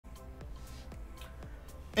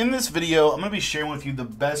In this video, I'm going to be sharing with you the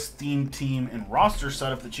best theme team and roster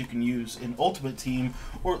setup that you can use in Ultimate Team,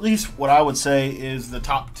 or at least what I would say is the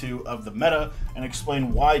top two of the meta, and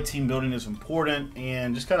explain why team building is important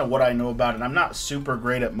and just kind of what I know about it. I'm not super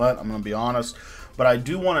great at MUT, I'm going to be honest, but I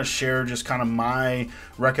do want to share just kind of my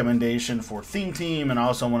recommendation for theme team, and I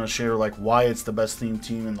also want to share like why it's the best theme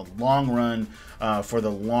team in the long run for the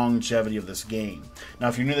longevity of this game. Now,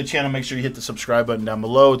 if you're new to the channel, make sure you hit the subscribe button down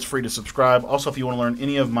below. It's free to subscribe. Also, if you want to learn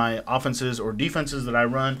any of my offenses or defenses that I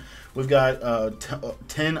run, we've got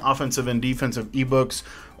 10 offensive and defensive ebooks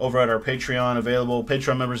over at our Patreon available.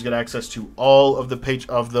 Patreon members get access to all of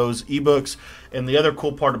those ebooks. And the other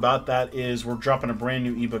cool part about that is we're dropping a brand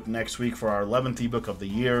new ebook next week for our 11th ebook of the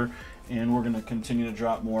year. And we're going to continue to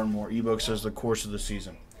drop more and more ebooks as the course of the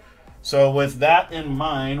season. So with that in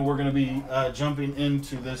mind, we're going to be jumping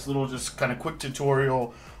into this little just kind of quick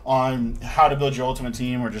tutorial on how to build your ultimate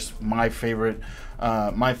team, or just my favorite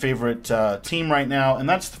team right now, and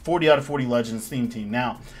that's the 40 out of 40 Legends theme team.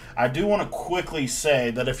 Now, I do want to quickly say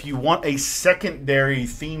that if you want a secondary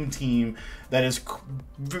theme team that is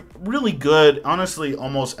really good, honestly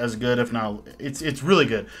almost as good, if not, it's really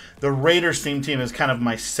good. The Raiders theme team is kind of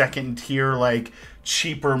my second tier, like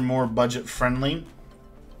cheaper, more budget friendly.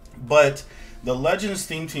 But the Legends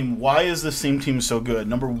theme team, why is this theme team so good?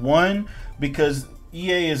 Number one, because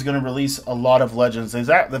EA is going to release a lot of Legends.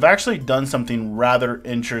 They've actually done something rather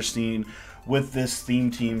interesting with this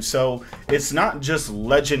theme team. So it's not just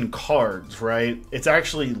Legend cards, right? It's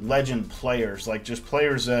actually Legend players, like just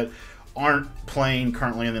players that aren't playing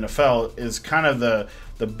currently in the NFL is kind of the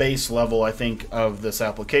base level, I think, of this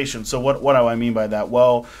application. So what do I mean by that?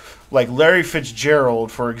 Well, like Larry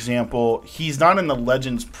Fitzgerald, for example, he's not in the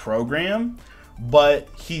Legends program, but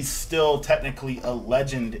he's still technically a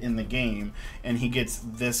legend in the game, and he gets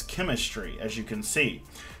this chemistry, as you can see.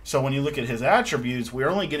 So when you look at his attributes, we're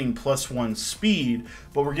only getting +1 speed,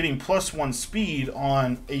 but we're getting +1 speed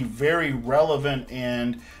on a very relevant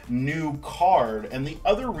and new card. And the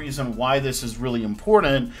other reason why this is really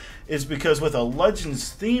important is because with a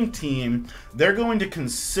Legends theme team, they're going to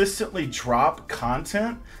consistently drop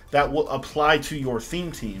content that will apply to your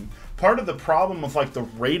theme team. Part of the problem with like the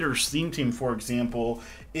Raiders theme team, for example,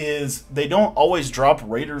 is they don't always drop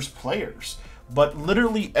Raiders players. But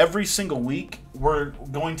literally every single week, we're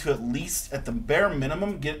going to at least, at the bare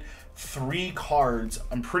minimum, get 3 cards.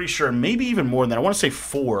 I'm pretty sure, maybe even more than that. I want to say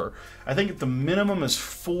 4. I think at the minimum is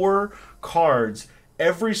 4 cards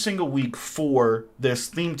every single week for this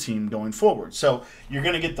theme team going forward. So you're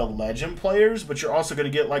going to get the legend players, but you're also going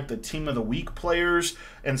to get like the team of the week players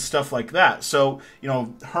and stuff like that. So, you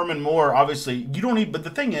know, Herman Moore, obviously, you don't need, but the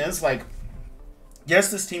thing is, like, yes,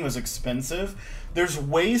 this team is expensive. There's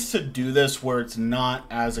ways to do this where it's not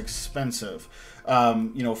as expensive.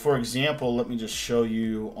 You know, for example, let me just show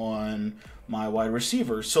you on my wide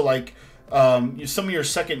receivers. So, like, some of your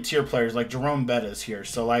second tier players, like Jerome Bettis here.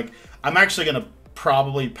 So, like, I'm actually going to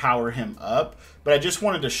probably power him up, but I just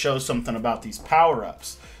wanted to show something about these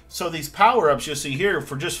power-ups. So these power-ups you'll see here,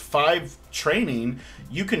 for just 5 training,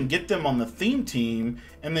 you can get them on the theme team,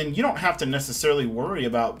 and then you don't have to necessarily worry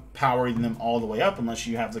about powering them all the way up unless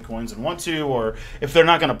you have the coins and want to, or if they're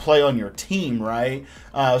not going to play on your team, right?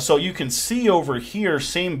 So you can see over here,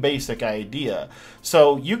 same basic idea.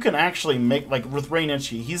 So you can actually make, like with Ray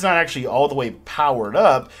Nitchie, he's not actually all the way powered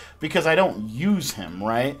up because I don't use him,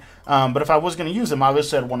 right? But if I was going to use him,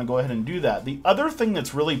 obviously I'd want to go ahead and do that. The other thing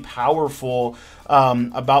that's really powerful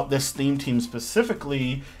about this theme team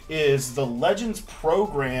specifically is the Legends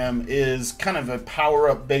program is kind of a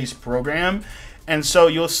power-up based program. And so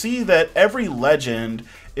you'll see that every legend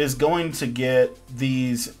is going to get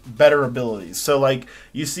these better abilities. So like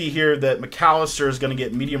you see here that McAllister is going to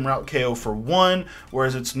get medium route KO for 1,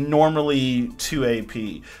 whereas it's normally 2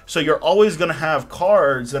 AP. So you're always going to have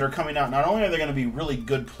cards that are coming out. Not only are they going to be really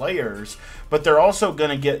good players, but they're also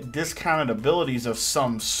going to get discounted abilities of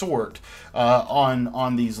some sort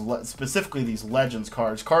on these, specifically these Legends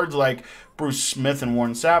cards. Cards like Bruce Smith and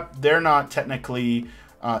Warren Sapp, they're not technically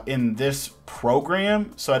in this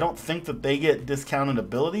program, so I don't think that they get discounted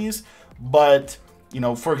abilities. But, you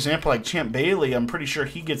know, for example, like Champ Bailey, I'm pretty sure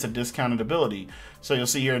he gets a discounted ability. So you'll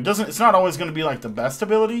see here, it's not always going to be like the best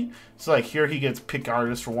ability. So like here he gets Pick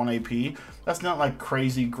Artist for 1 AP. That's not like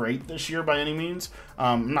crazy great this year by any means.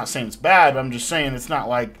 I'm not saying it's bad, but I'm just saying it's not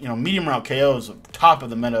like, you know, Medium Route KO is a top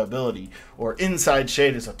of the meta ability, or Inside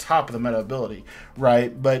Shade is a top of the meta ability,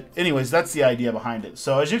 right? But anyways, that's the idea behind it.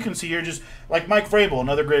 So as you can see here, just like Mike Vrabel,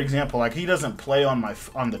 another great example, like he doesn't play on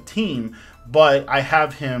the team, but I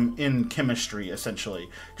have him in chemistry, essentially.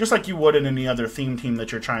 Just like you would in any other theme team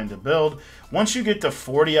that you're trying to build. Once you get to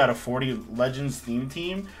 40 out of 40 Legends theme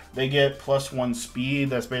team, they get +1 speed.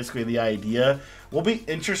 That's basically the idea.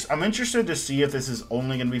 I'm interested to see if this is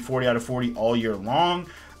only going to be 40 out of 40 all year long.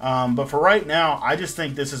 But for right now, I just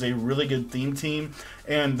think this is a really good theme team.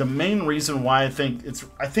 And the main reason why I think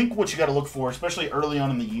what you got to look for, especially early on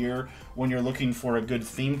in the year when you're looking for a good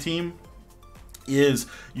theme team, is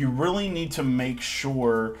you really need to make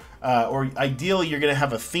sure, or ideally you're going to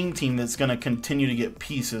have a theme team that's going to continue to get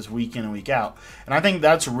pieces week in and week out. And I think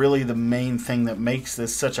that's really the main thing that makes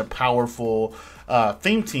this such a powerful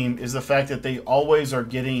theme team, is the fact that they always are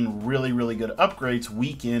getting really, really good upgrades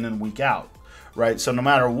week in and week out. Right, so no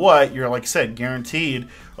matter what, you're, like I said, guaranteed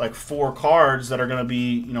like 4 cards that are going to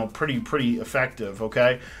be, you know, pretty effective.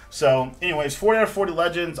 Okay, so anyways, 40 out of 40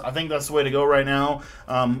 Legends, I think that's the way to go right now.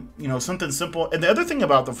 You know, something simple. And the other thing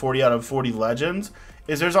about the 40 out of 40 Legends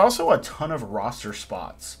is there's also a ton of roster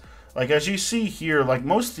spots. Like, as you see here, like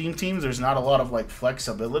most theme teams, there's not a lot of like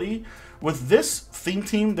flexibility. With this theme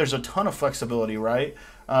team, there's a ton of flexibility, right?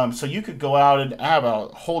 So you could go out and have a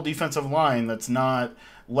whole defensive line that's not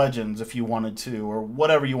Legends if you wanted to, or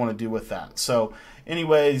whatever you want to do with that. So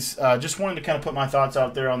anyways, just wanted to kind of put my thoughts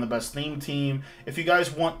out there on the best theme team. If you guys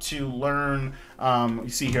want to learn, you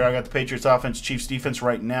see here I got the Patriots offense, Chiefs defense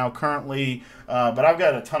right now currently, but I've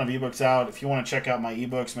got a ton of ebooks out. If you want to check out my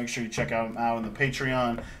ebooks, make sure you check them out on the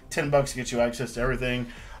Patreon. $10 gets you access to everything.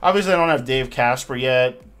 Obviously I don't have Dave Casper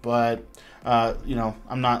yet, but you know,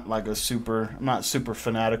 I'm not super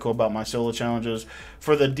fanatical about my solo challenges.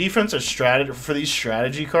 For the defensive strategy, for these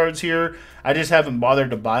strategy cards here, I just haven't bothered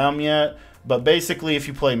to buy them yet. But basically, if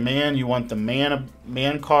you play man, you want the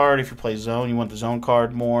man card. If you play zone, you want the zone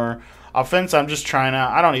card more. Offense, I'm just trying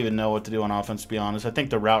out. I don't even know what to do on offense, to be honest. I think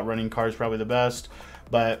the route running card is probably the best.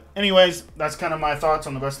 But anyways, that's kind of my thoughts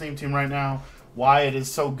on the best theme team right now, why it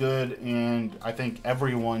is so good, and I think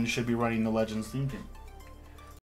everyone should be running the Legends theme team.